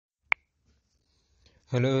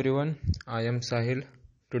Hello everyone, I am Sahil.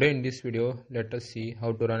 Today in this video, let us see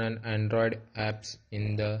how to run an Android apps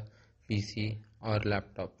in the PC or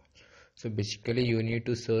laptop. So basically you need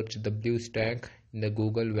to search the BlueStack in the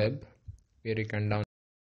Google web where you can download.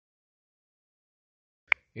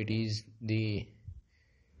 It is the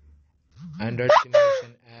Android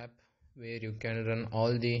simulation app where you can run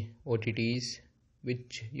all the OTTs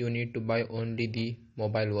which you need to buy only the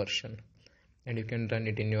mobile version, and you can run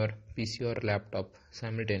it in your PC or laptop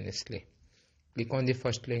simultaneously. Click on the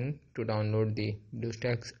first link to download the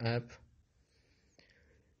BlueStacks app.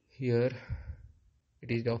 Here it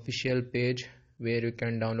is the official page where you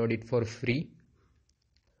can download it for free.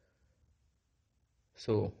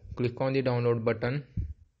 So click on the download button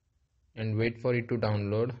and wait for it to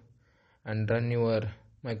download and run your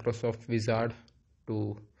Microsoft Wizard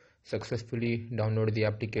to successfully download the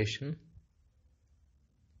application.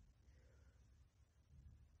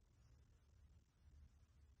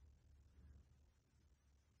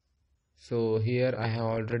 So here I have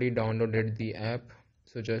already downloaded the app,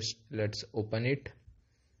 so just let's open it.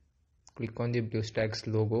 Click on the BlueStacks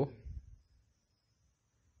logo.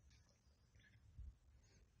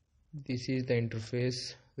 This is the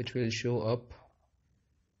interface which will show up.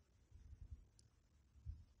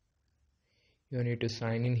 You need to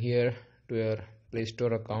sign in here to your Play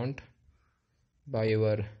Store account by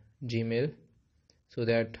your Gmail so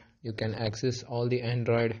that you can access all the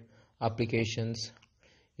Android applications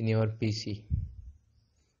in your PC.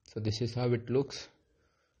 So this is how it looks.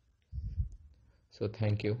 So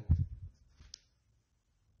thank you.